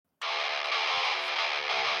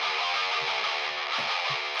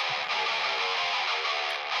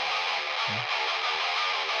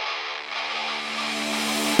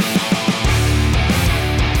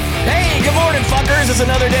listeners, it's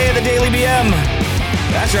another day of the Daily BM.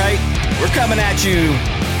 That's right, we're coming at you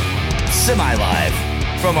semi-live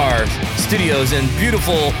from our studios in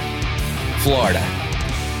beautiful Florida.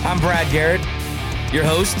 I'm Brad Garrett, your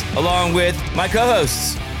host, along with my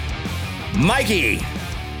co-hosts, Mikey.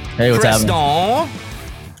 Hey, what's Preston, happening?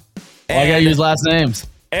 I gotta use last names.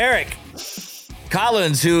 Eric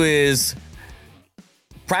Collins, who is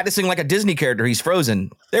practicing like a Disney character. He's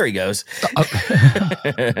frozen. There he goes. Good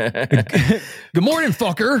morning,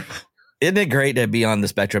 fucker. Isn't it great to be on the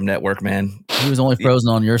Spectrum Network, man? He was only frozen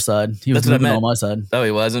on your side. He was moving on my side. Oh,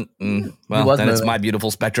 he wasn't? Well, then it's my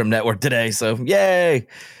beautiful Spectrum Network today, so yay.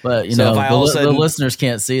 But, you know, the listeners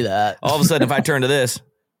can't see that. All of a sudden, if I turn to this,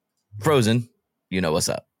 frozen, you know what's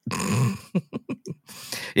up.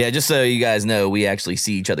 Yeah, just so you guys know, we actually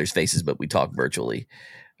see each other's faces, but we talk virtually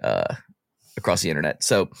across the internet.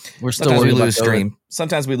 So we're still sometimes we lose stream.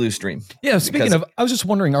 Sometimes we lose stream. Yeah, speaking of, I was just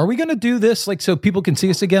wondering, are we going to do this like so people can see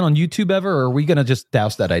us again on YouTube ever, or are we going to just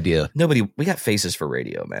douse that idea? We got faces for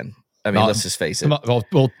radio, man. I mean, let's just face it.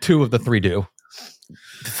 Well, two of the three do.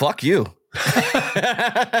 Fuck you.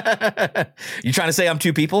 You trying to say I'm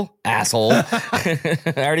two people? Asshole.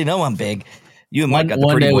 I already know I'm big. You and Mike got the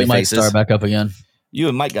pretty boy faces. One day we might start back up again. You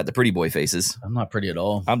and Mike got the pretty boy faces. I'm not pretty at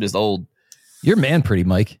all. I'm just old. You're man pretty,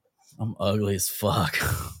 Mike. I'm ugly as fuck.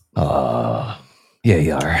 Oh, yeah,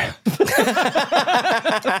 you are.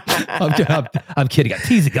 I'm kidding. I'm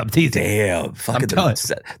teasing. Damn, fucking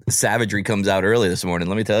the savagery comes out early this morning.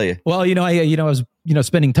 Let me tell you. Well, I was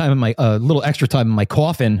spending time in my little extra time in my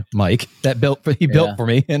coffin, Mike. That he built for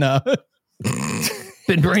me, and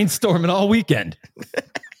been brainstorming all weekend.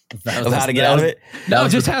 Of how to get out of it? No,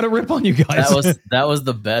 just how to rip on you guys. That was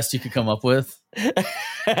the best you could come up with.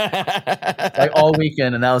 Like all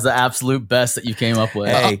weekend, and that was the absolute best that you came up with.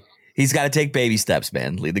 Hey, he's got to take baby steps,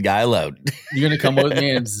 man. Leave the guy alone. You're gonna come with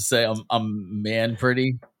me and say I'm man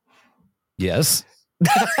pretty? Yes.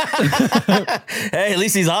 Hey, at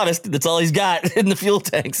least he's honest. That's all he's got in the fuel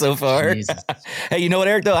tank so far. Hey, you know what,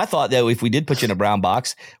 Eric? Though I thought that if we did put you in a brown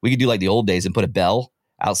box, we could do like the old days and put a bell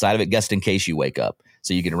outside of it, just in case you wake up.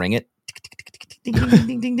 So you can ring it, ding, ding, ding,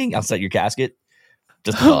 ding, ding, ding, outside your casket.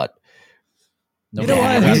 Just a thought. You know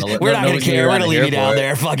what? We're not going to care. We're going to leave you down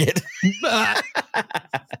there. Fuck it.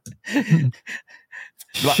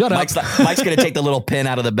 Shut up. Mike's going to take the little pin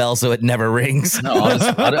out of the bell so it never rings. No,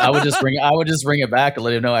 I would just ring. I would just ring it back and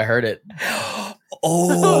let him know I heard it.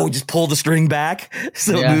 Oh, just pull the string back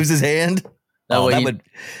so it moves his hand.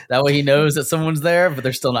 That way he knows that someone's there, but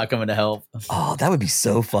they're still not coming to help. Oh, that would be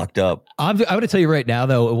so fucked up. I'm going to tell you right now,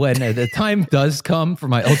 though, when the time does come for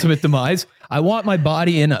my ultimate demise, I want my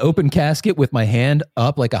body in an open casket with my hand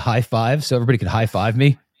up like a high five so everybody could high five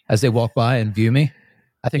me as they walk by and view me.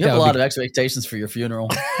 I think you have a lot of expectations for your funeral.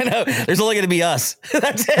 I know. There's only going to be us.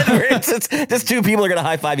 That's it. Just two people are going to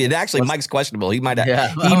high five you. And actually, Mike's questionable. He might.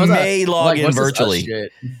 He may log in virtually.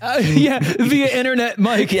 Via internet,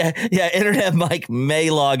 Mike. Yeah. Internet Mike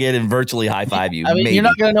may log in and virtually high five you. I mean, you're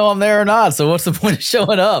not going to know I'm there or not. So what's the point of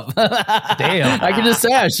showing up? Damn. I can just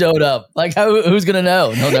say I showed up. Like, who's going to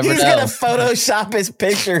know? He'll never know. He's going to Photoshop his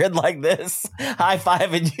picture in like this, high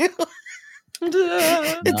fiving you.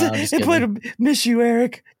 It put miss you,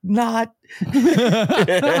 Eric. Not.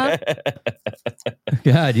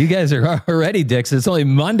 God, you guys are already dicks. It's only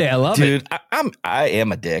Monday. I love it, dude. I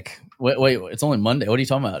am a dick. Wait, it's only Monday. What are you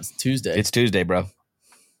talking about? It's Tuesday. It's Tuesday, bro.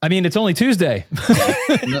 I mean, it's only Tuesday.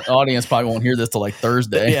 The audience probably won't hear this till like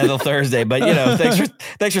Thursday. Yeah, till Thursday. But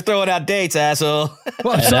thanks for throwing out dates, asshole.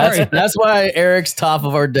 Well, sorry. That's why Eric's top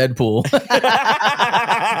of our Deadpool.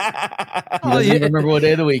 He doesn't even remember what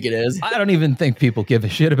day of the week it is. I don't even think people give a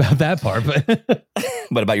shit about that part. But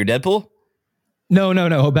what about your Deadpool? No.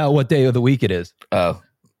 About what day of the week it is. Oh,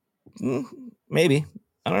 maybe.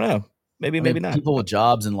 I don't know. Maybe not. People with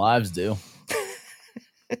jobs and lives do.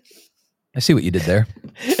 I see what you did there.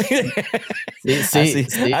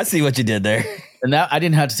 I see what you did there. And that I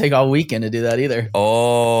didn't have to take all weekend to do that either.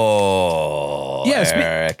 Oh, yeah.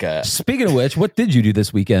 Erica. Speaking of which, what did you do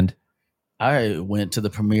this weekend? I went to the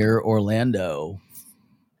Premier Orlando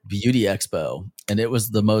Beauty Expo, and it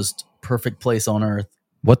was the most perfect place on earth.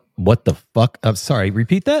 What the fuck? I'm sorry.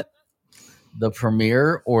 Repeat that. The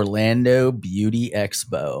Premier Orlando Beauty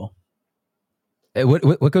Expo.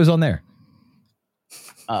 What goes on there?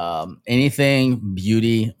 Anything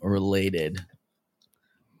beauty related.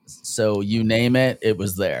 So you name it, it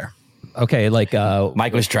was there. Okay, like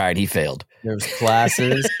Mike was trying, he failed. There's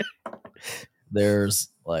classes. There's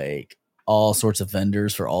like all sorts of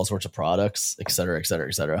vendors for all sorts of products, et cetera, et cetera,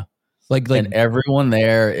 et cetera. And everyone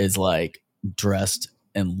there is like dressed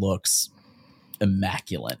and looks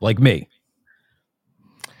immaculate. Like me.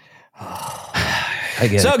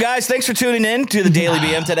 So, guys, thanks for tuning in to the Daily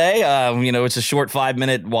BM today. It's a short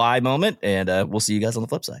 5-minute why moment, and we'll see you guys on the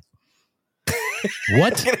flip side.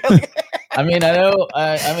 What? I mean, I know.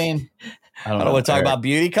 I don't want to talk about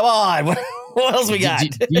beauty. Come on. What else we got?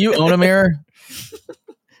 Do you own a mirror?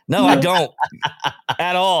 No, I don't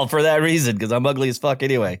at all for that reason, because I'm ugly as fuck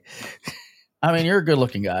anyway. I mean, you're a good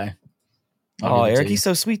looking guy. Oh, Eric, he's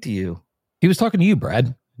so sweet to you. He was talking to you,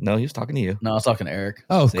 Brad. No, he was talking to you. No, I was talking to Eric.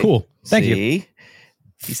 Oh, See? Cool. Thank you.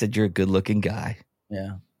 He said you're a good looking guy.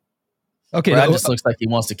 Yeah. Okay. Brad just looks like he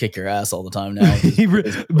wants to kick your ass all the time now.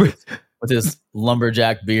 With his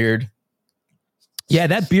lumberjack beard. Yeah,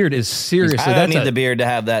 that beard is seriously. I don't need the beard to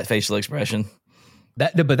have that facial expression.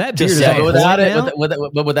 But that beard Just is say it.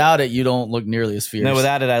 But without it, you don't look nearly as fierce. No,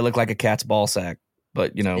 without it, I look like a cat's ball sack.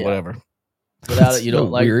 But whatever. Without it, you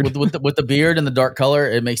don't like weird. with the beard and the dark color.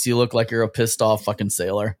 It makes you look like you're a pissed off fucking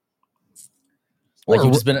sailor. Like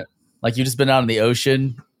you've just been out in the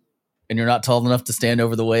ocean, and you're not tall enough to stand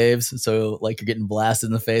over the waves. So like you're getting blasted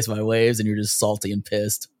in the face by waves, and you're just salty and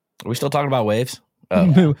pissed. Are we still talking about waves?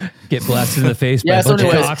 Oh. Get blasted in the face. Yeah. By a bunch of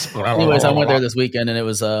Anyways, cocks. I went there this weekend, and it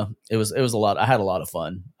was a lot. I had a lot of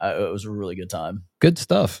fun. It was a really good time. Good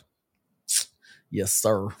stuff. Yes,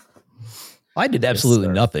 sir. I did absolutely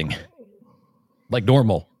sir. nothing. Like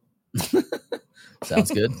normal.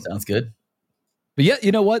 Sounds good. Sounds good. But yeah,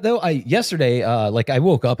 you know what though? Yesterday, I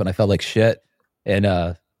woke up and I felt like shit. And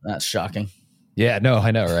That's shocking. yeah, no,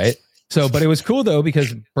 I know, right? So, but it was cool though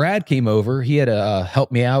because Brad came over. He had to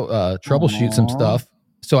help me out, troubleshoot some stuff,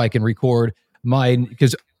 so I can record mine.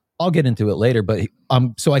 Because I'll get into it later, but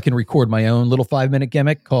so I can record my own little 5-minute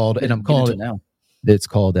gimmick called, and I'm calling it now. It's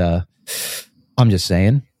called. I'm just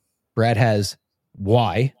saying. Brad has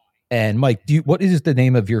why, and Mike. What is the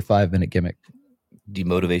name of your 5-minute gimmick?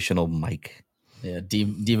 Demotivational Mike. Yeah,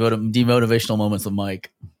 demotivational moments with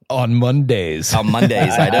Mike. On Mondays. On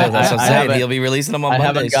Mondays, I know. That's what I'm saying. He'll be releasing them on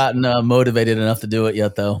Mondays. I haven't gotten motivated enough to do it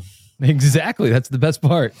yet, though. Exactly. That's the best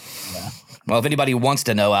part. Yeah. Well, if anybody wants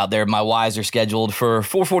to know out there, my whys are scheduled for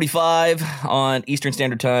 4:45 on Eastern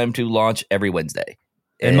Standard Time to launch every Wednesday.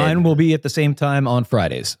 And mine will be at the same time on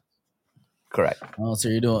Fridays. Correct. Oh,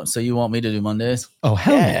 so you want me to do Mondays? Oh,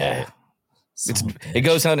 hell yeah. It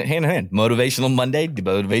goes hand in hand. Motivational Monday,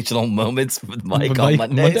 motivational moments with Mike on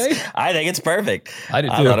Mondays. Monday? I think it's perfect. I did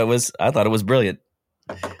too. I thought it was brilliant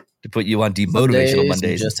to put you on demotivational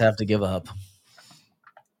Mondays. You just have to give up.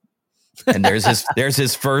 And there's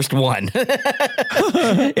his first one.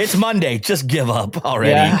 It's Monday. Just give up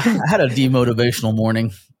already. Yeah, I had a demotivational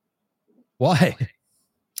morning. Why?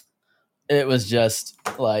 It was just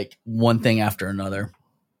like one thing after another,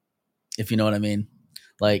 if you know what I mean.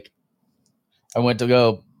 Like, I went to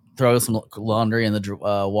go throw some laundry in the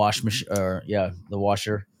wash machine, the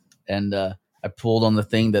washer, and I pulled on the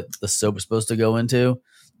thing that the soap is supposed to go into,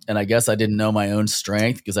 and I guess I didn't know my own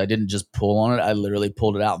strength because I didn't just pull on it. I literally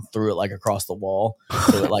pulled it out and threw it like across the wall,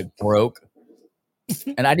 so it like broke.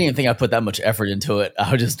 And I didn't even think I put that much effort into it.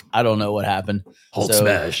 I don't know what happened. Hulk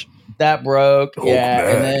smash. That broke. Hulk yeah.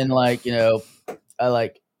 smash. And then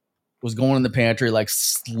I was going in the pantry,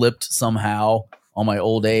 slipped somehow on my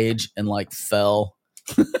old age and fell.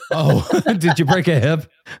 Oh, did you break a hip?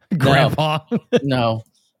 Grandpa? No.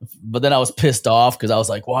 But then I was pissed off because I was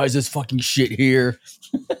like, why is this fucking shit here?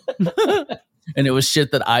 And it was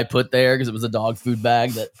shit that I put there because it was a dog food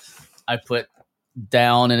bag that I put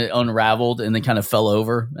down and it unraveled and then kind of fell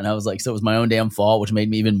over. And I was like, so it was my own damn fault, which made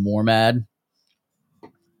me even more mad.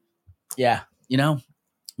 Yeah. It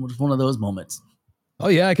was one of those moments. Oh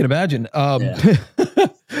yeah, I can imagine. Yeah.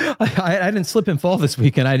 I didn't slip and fall this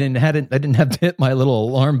weekend. I didn't have to hit my little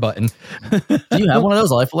alarm button. Do you have one of those,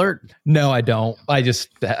 Life Alert? No, I don't. I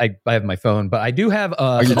have my phone, but I do have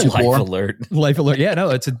Are you too poor? Life Alert. Yeah,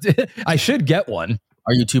 no, I should get one.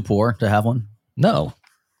 Are you too poor to have one? No.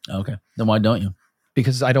 Okay. Then why don't you?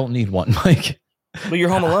 Because I don't need one, Mike. Well, you're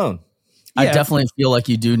home alone. I definitely feel like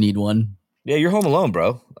you do need one. Yeah, you're home alone,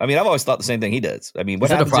 bro. I mean, I've always thought the same thing he does. I mean, what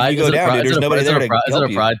happens if you go down, dude? There's nobody there to help you. Is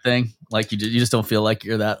it a pride thing? Like you just don't feel like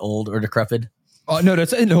you're that old or decrepit? Oh no,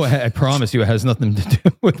 I promise you, it has nothing to do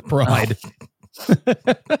with pride.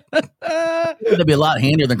 It'd be a lot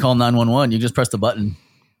handier than call 911. You just press the button.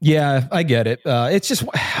 Yeah, I get it. It's just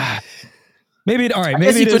maybe all right.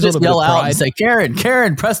 Maybe Maybe you could just yell out and say, "Karen,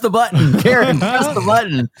 press the button. Karen, press the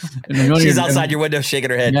button." And she's outside your window, shaking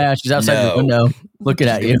her head. Yeah, she's outside your window, looking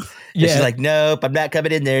at you. Yeah, she's like, "Nope, I'm not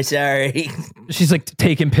coming in there. Sorry." She's like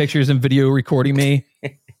taking pictures and video recording me.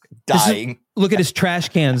 Dying. Look at his trash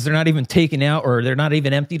cans. They're not even taken out or they're not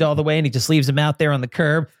even emptied all the way. And he just leaves them out there on the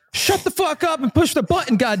curb. Shut the fuck up and push the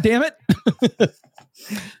button. God damn it.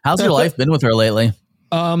 How's your life been with her lately?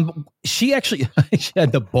 She actually she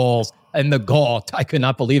had the balls and the gall. I could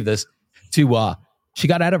not believe this. She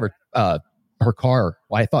got out of her car.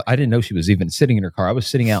 Well, I didn't know she was even sitting in her car. I was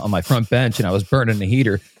sitting out on my front bench and I was burning the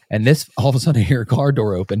heater. And this, all of a sudden, I hear her car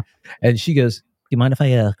door open, and she goes, "Do you mind if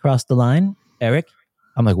I cross the line, Eric?"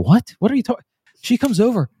 I'm like, "What? What are you talking?" She comes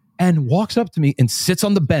over and walks up to me and sits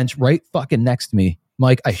on the bench right fucking next to me.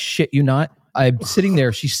 Mike, I shit you not. I'm sitting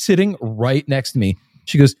there. She's sitting right next to me.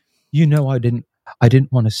 She goes, "You know, I didn't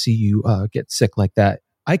want to see you get sick like that.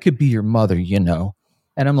 I could be your mother, you know."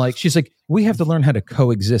 And I'm like, she's like, "We have to learn how to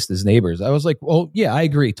coexist as neighbors." I was like, "Well, yeah, I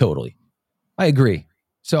agree. Totally. I agree."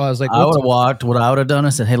 So I was like, I would have walked. What I would have done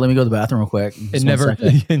is said, "Hey, let me go to the bathroom real quick." And never,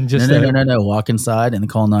 and just no. Walk inside and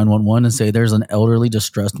call 911 and say, "There's an elderly,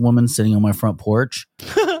 distressed woman sitting on my front porch,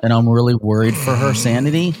 and I'm really worried for her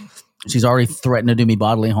sanity. She's already threatened to do me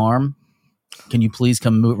bodily harm. Can you please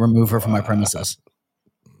come remove her from my premises?"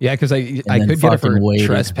 Yeah, because I could get her for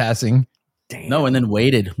trespassing. Damn. No, and then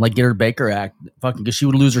waited, like get her Baker Act, fucking, because she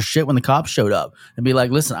would lose her shit when the cops showed up and be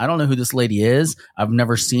like, "Listen, I don't know who this lady is. I've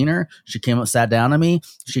never seen her. She came up, sat down to me.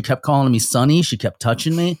 She kept calling me Sonny. She kept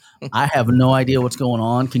touching me. I have no idea what's going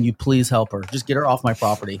on. Can you please help her? Just get her off my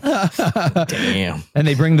property." Damn. And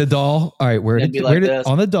they bring the doll. All right, where did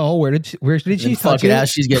on the doll? Where did she touch it? As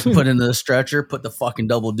she's getting put into the stretcher, put the fucking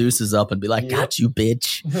double deuces up and be like, "Got you,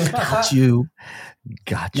 bitch. Got you."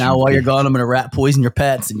 Got you. Now, while you're gone, I'm going to rat poison your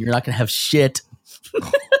pets and you're not going to have shit.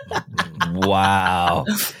 Wow.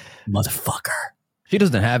 Motherfucker. She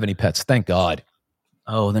doesn't have any pets, thank God.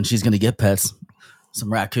 Oh, then she's going to get pets.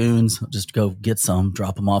 Some raccoons. Just go get some,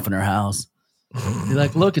 drop them off in her house. Be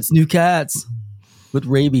like, "Look, it's new cats with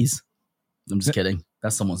rabies." I'm just kidding.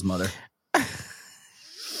 That's someone's mother.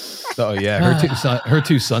 Oh, yeah. Her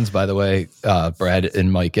two sons, by the way, Brad and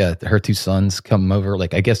Mike, her two sons come over.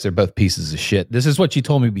 Like, I guess they're both pieces of shit. This is what she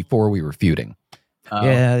told me before we were feuding.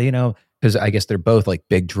 Yeah, you know, because I guess they're both like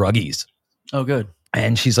big druggies. Oh, good.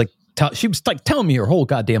 And she's like, she was like telling me her whole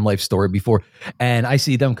goddamn life story before. And I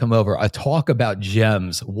see them come over. I talk about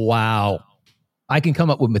gems. Wow. I can come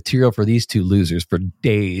up with material for these two losers for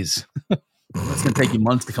days. It's going to take you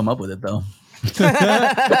months to come up with it, though. See what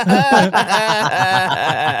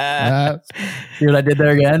I did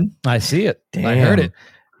there again? I see it. Damn. I heard it.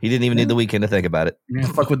 He didn't even need the weekend to think about it.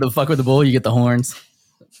 Fuck with the bull, you get the horns.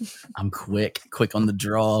 I'm quick on the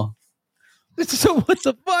draw. So what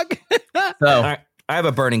the fuck? All right, I have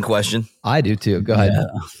a burning question. I do too. Go ahead. Yeah.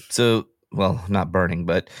 So, well, not burning,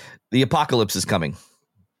 but the apocalypse is coming.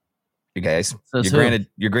 You guys, So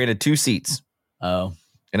you're granted 2 seats Oh,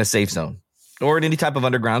 in a safe zone or in any type of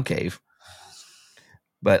underground cave.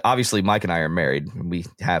 But obviously, Mike and I are married and we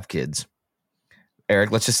have kids.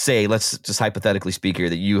 Eric, let's just hypothetically speak here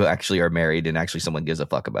that you actually are married and actually someone gives a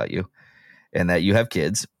fuck about you and that you have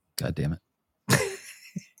kids. God damn it.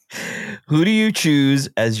 Who do you choose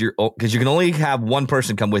as your, because you can only have one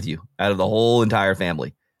person come with you out of the whole entire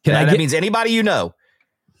family. That means anybody you know.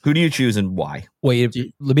 Who do you choose and why? Wait,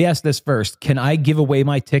 let me ask this first. Can I give away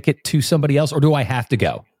my ticket to somebody else or do I have to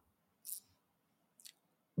go?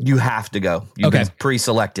 You have to go. You've been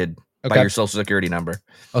pre-selected by your social security number.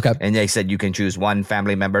 Okay. And they said you can choose one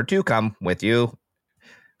family member to come with you.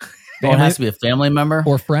 it has to be a family member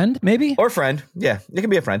or friend, maybe? Or friend. Yeah, it can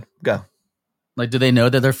be a friend. Go. Like, do they know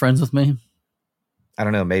that they're friends with me? I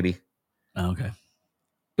don't know. Maybe. Oh, okay.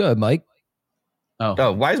 Good, Mike.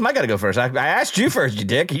 Oh, why is Mike got to go first? I asked you first, you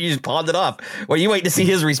dick. You just pawned it off. Well, you wait to see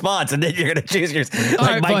his response, and then you're going to choose yours.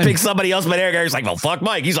 Like, Mike picks somebody else, but Eric's like, well, fuck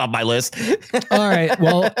Mike. He's off my list. All right.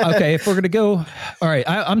 Well, okay. If we're going to go, all right.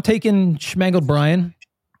 I'm taking Schmangled Brian.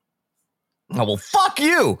 Oh, well, fuck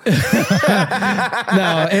you. No.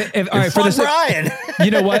 All right. Fuck Brian.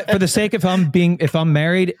 You know what? For the sake of if I'm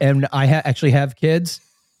married and I actually have kids,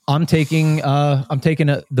 I'm taking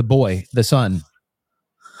the boy, the son.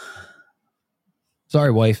 Sorry,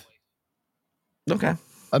 wife. Okay.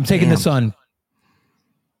 I'm taking the son.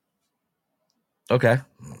 Okay.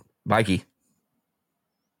 Mikey.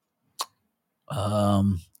 I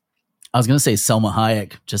was going to say Selma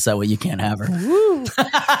Hayek, just that way you can't have her.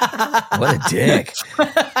 What a dick.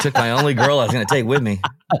 Took my only girl I was going to take with me.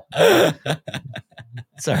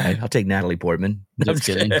 It's all right. I'll take Natalie Portman. Just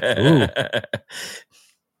kidding. Ooh.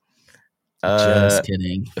 Just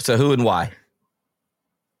kidding. So who and why?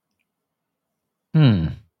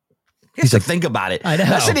 He's like, think about it. I know.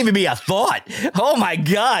 That shouldn't even be a thought. Oh my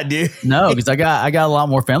God, dude. No, because I got a lot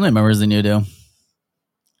more family members than you do.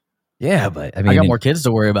 Yeah, but I mean, I got more kids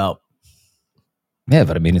to worry about. Yeah,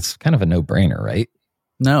 but I mean, it's kind of a no-brainer, right?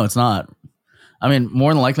 No, it's not. I mean,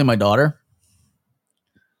 more than likely my daughter.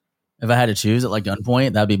 If I had to choose at like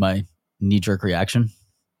gunpoint, that'd be my knee-jerk reaction.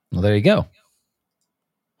 Well, there you go.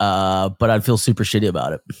 but I'd feel super shitty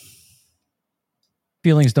about it.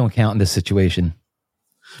 Feelings don't count in this situation.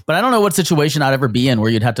 But I don't know what situation I'd ever be in where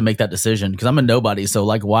you'd have to make that decision because I'm a nobody. So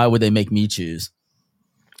like, why would they make me choose?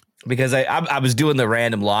 Because I was doing the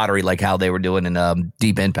random lottery like how they were doing in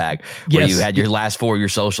Deep Impact, where you had your last 4 of your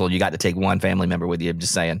social and you got to take one family member with you. I'm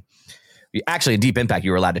just saying. Actually, in Deep Impact,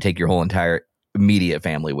 you were allowed to take your whole entire immediate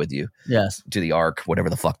family with you. Yes. To the Ark, whatever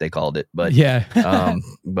the fuck they called it. But yeah.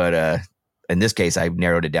 In this case, I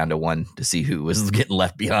narrowed it down to one to see who was getting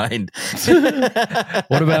left behind.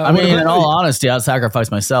 In all honesty, I'd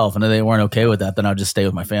sacrifice myself, and if they weren't okay with that, then I'd just stay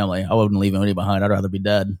with my family. I wouldn't leave anybody behind. I'd rather be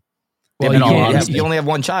dead. Well, you only have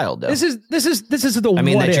one child, though. This is the. I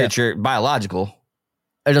mean, that's your biological.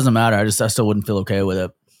 It doesn't matter. I still wouldn't feel okay with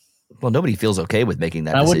it. Well, nobody feels okay with making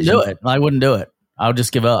that. I wouldn't do it. I wouldn't do it. I would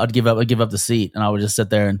just give up. I'd give up the seat, and I would just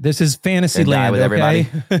sit there. And this is fantasy land with everybody.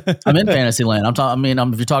 I'm in fantasy land. I'm talking. If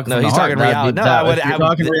you're talking, he's talking reality. You're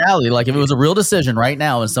talking reality. Like if it was a real decision right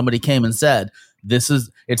now, and somebody came and said,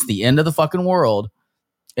 it's the end of the fucking world,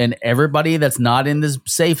 and everybody that's not in this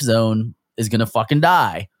safe zone is gonna fucking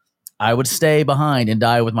die. I would stay behind and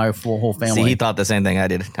die with my whole family. See, he thought the same thing I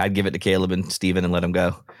did. I'd give it to Caleb and Steven and let them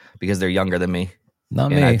go because they're younger than me.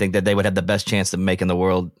 Not and me. I think that they would have the best chance of making the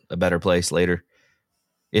world a better place later.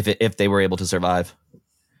 If they were able to survive,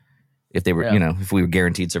 if they were, if we were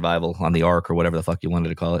guaranteed survival on the Ark or whatever the fuck you wanted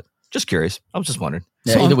to call it. Just curious. I was just wondering.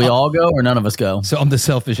 Yeah, so either we all go or none of us go. So I'm the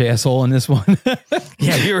selfish asshole in this one.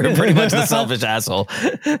 Yeah, you're pretty much the selfish asshole.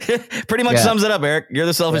 Pretty much sums it up, Eric. You're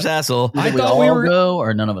the selfish asshole. I thought we all go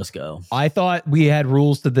or none of us go. I thought we had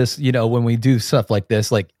rules to this, when we do stuff like this,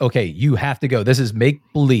 like, okay, you have to go. This is make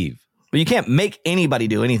believe. But you can't make anybody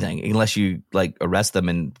do anything unless you like arrest them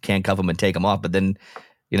and handcuff them and take them off. But then,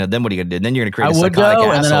 then what are you gonna do? Then you're gonna create a psychotic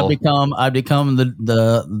asshole. And then I'd become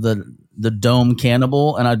the dome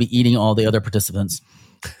cannibal, and I'd be eating all the other participants.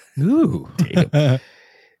 Ooh,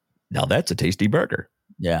 now that's a tasty burger.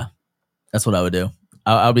 Yeah, that's what I would do.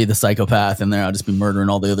 I'll be the psychopath in there. I'll just be murdering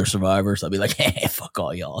all the other survivors. I'll be like, hey, fuck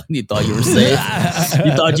all y'all. You thought you were safe?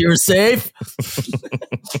 You thought you were safe?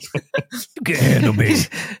 You can't handle me.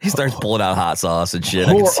 He starts pulling out hot sauce and shit.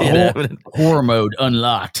 I can see it happening. Horror mode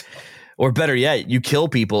unlocked. Or better yet, you kill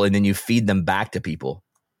people and then you feed them back to people.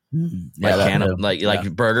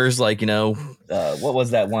 Like burgers, like, what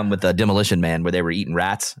was that one with the Demolition Man where they were eating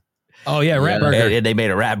rats? Oh, yeah, rat burger. And they made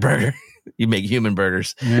a rat burger. You make human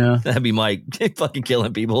burgers. Yeah. That'd be Mike fucking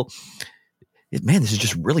killing people. Man, this is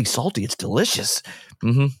just really salty. It's delicious.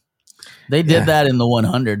 Mm-hmm. They did that in the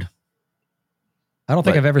 100. I don't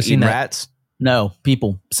think I've ever seen that. Rats? No,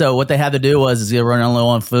 people. So what they had to do was they were running low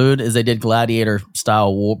on food is they did gladiator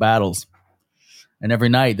style war battles. And every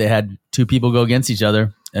night they had two people go against each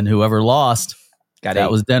other, and whoever lost,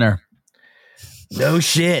 that was dinner. No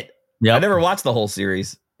shit. Yeah, I never watched the whole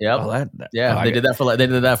series. Yep. They did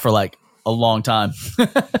that for like a long time.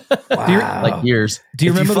 Wow. Like years. Do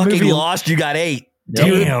you remember the movie? Fucking lost, you got 8.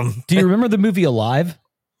 Damn. Do you remember the movie Alive?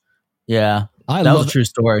 Yeah. That was a true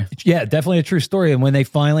story. Yeah, definitely a true story. And when they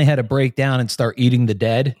finally had to break down and start eating the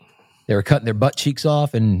dead, they were cutting their butt cheeks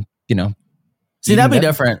off and, See, that'd be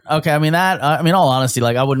different. Okay, all honesty,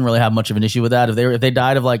 like I wouldn't really have much of an issue with that if they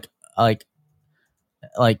died of like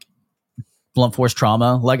blunt force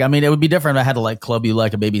trauma. Like, it would be different if I had to like club you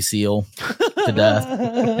like a baby seal to death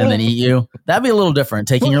and then eat you. That'd be a little different,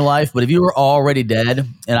 taking your life. But if you were already dead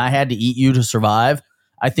and I had to eat you to survive,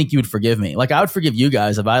 I think you would forgive me. Like I would forgive you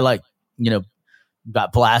guys if I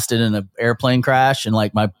got blasted in an airplane crash and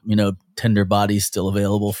like my tender body's still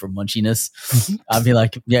available for munchiness. I'd be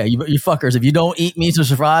like, yeah, you fuckers, if you don't eat me to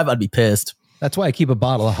survive, I'd be pissed. That's why I keep a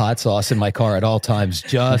bottle of hot sauce in my car at all times,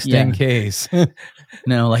 just in case.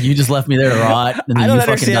 No, like you just left me there to rot, and then you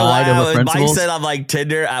fucking died over principles. Mike said I'm like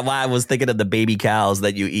Tinder. I was thinking of the baby cows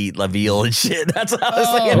that you eat, La Ville and shit. That's what I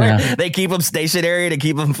was thinking. Yeah. They keep them stationary to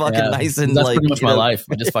keep them fucking nice and that's pretty much my life.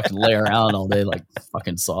 I just fucking lay around all day like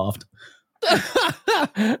fucking soft.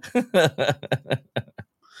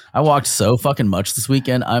 I walked so fucking much this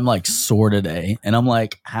weekend. I'm like sore today, and I'm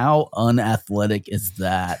like, how unathletic is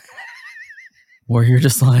that? Where you're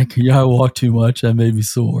just like, yeah, I walked too much. That made me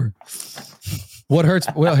sore. What hurts?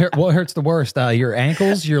 What hurts the worst? Your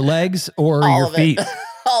ankles, your legs, or all your feet?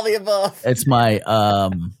 All the above. It's my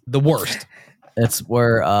the worst. It's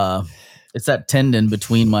where it's that tendon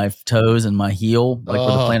between my toes and my heel, like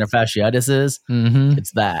where the plantar fasciitis is. Mm-hmm.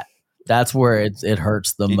 It's that. That's where it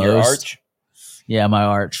hurts the most. Your arch? Yeah, my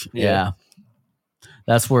arch. Yeah.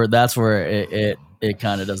 That's where it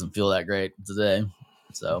kind of doesn't feel that great today.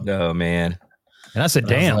 So. Oh man. And I said,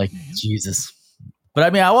 damn. Like, Jesus.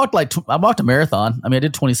 But I walked a marathon. I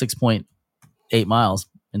did 26.8 miles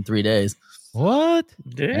in 3 days. What?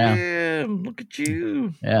 Damn, look at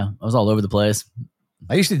you. Yeah, I was all over the place.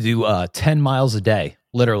 I used to do 10 miles a day,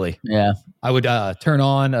 literally. Yeah. I would turn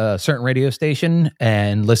on a certain radio station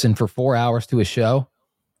and listen for 4 hours to a show.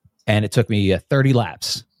 And it took me 30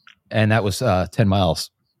 laps. And that was 10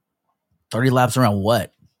 miles. 30 laps around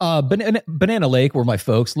what? Banana Lake, where my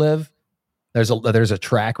folks live. There's a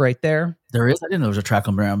track right there. There is? I didn't know there was a track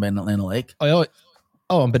on Banana Lake. Oh,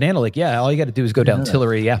 on Banana Lake, yeah. All you got to do is go down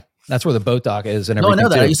Tillery, yeah. That's where the boat dock is and everything. No, I know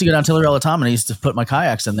that. Too. I used to go down Tillery all the time, and I used to put my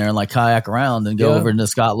kayaks in there and like kayak around and go over into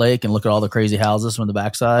Scott Lake and look at all the crazy houses from the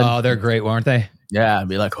backside. Oh, they're great, aren't they? Yeah, I'd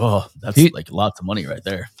be like, oh, that's like lots of money right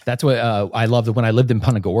there. That's what I loved when I lived in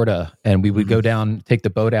Punta Gorda, and we would go down, take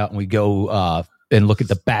the boat out, and we go and look at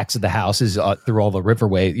the backs of the houses through all the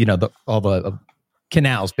riverway, all the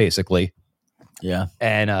canals, basically. Yeah,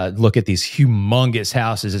 and look at these humongous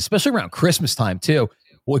houses, especially around Christmas time too.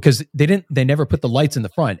 Because they never put the lights in the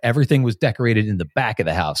front. Everything was decorated in the back of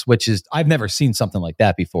the house, which is, I've never seen something like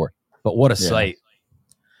that before. But what a sight.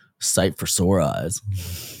 Sight for sore eyes.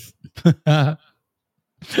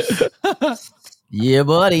 Yeah,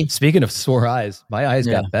 buddy. Speaking of sore eyes, my eyes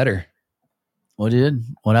got better. What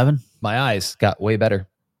happened? My eyes got way better.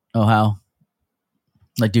 Oh, how?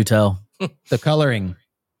 Like, do tell. The coloring.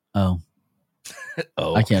 Oh.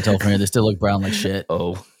 I can't tell from here. They still look brown like shit.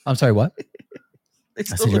 Oh. I'm sorry, what? I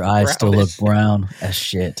said your eyes still look brown as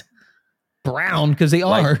shit. Brown, because they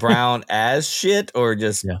are. Like brown as shit or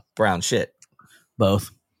just brown shit? Both.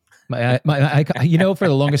 For the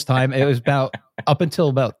longest time, it was up until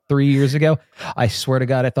about 3 years ago, I swear to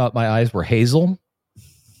God, I thought my eyes were hazel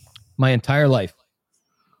my entire life.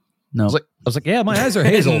 No. I was like, yeah, my eyes are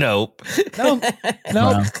hazel. Nope.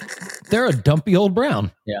 No. They're a dumpy old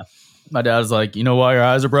brown. Yeah. My dad was like, you know why your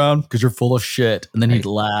eyes are brown? Because you're full of shit. And then he'd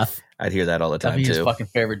laugh. I'd hear that all the time, That'd be too. his fucking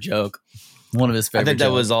favorite joke. One of his favorite I think that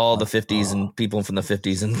jokes. was all the 50s and people from the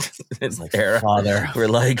 50s and like, era father. were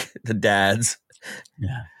like the dads. Yeah.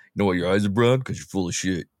 You know why your eyes are brown? Because you're full of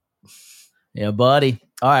shit. Yeah, buddy.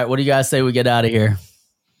 All right, what do you guys say we get out of here?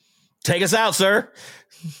 Take us out, sir.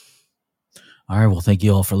 All right, well, thank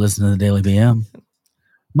you all for listening to the Daily BM.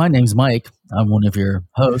 My name's Mike. I'm one of your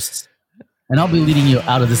hosts, and I'll be leading you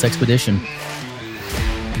out of this expedition.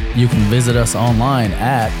 You can visit us online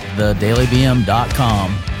at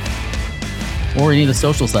thedailybm.com or any of the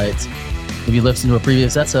social sites. If you listen to a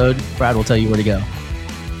previous episode, Brad will tell you where to go.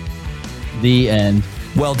 The end.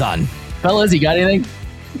 Well done. Fellas, you got anything?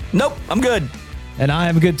 Nope, I'm good. And I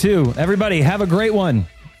am good too. Everybody, have a great one.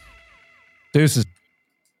 Deuces.